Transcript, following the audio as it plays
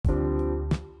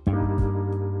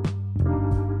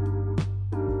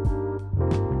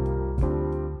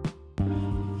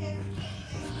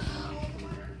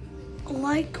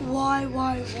Like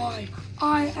why?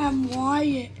 I am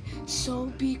Wyatt, so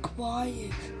be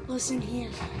quiet. Listen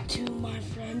here to my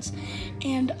friends,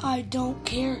 and I don't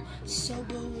care, so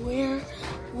beware.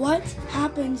 What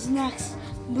happens next?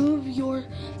 Move your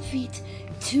feet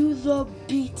to the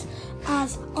beat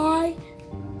as I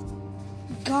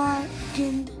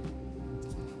gagged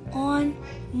on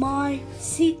my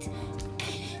seat,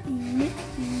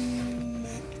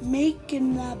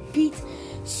 making the beat.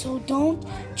 So don't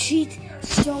cheat.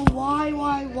 So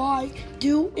why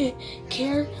do it?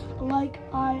 Care like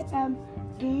I am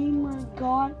gamer,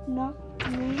 got no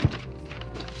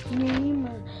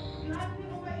namer.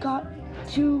 Got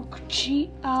to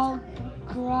cheat, I'll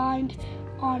grind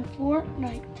on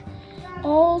Fortnite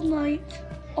all night,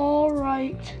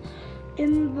 alright,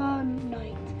 in the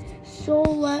night. So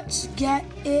let's get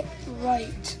it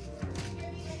right.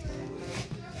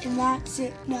 And that's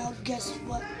it. Now guess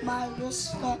what? My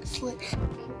wrist got slit.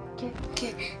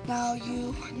 Kit. Now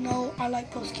you know I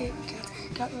like those Kit Kats.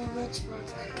 Got the Ritz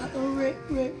Rocks. Got the Rit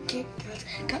Kit Kats.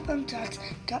 Got them tats.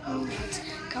 Got them nuts.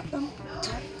 Got them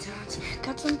tats.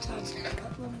 Got them tats.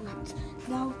 Got them nuts.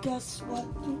 Now guess what?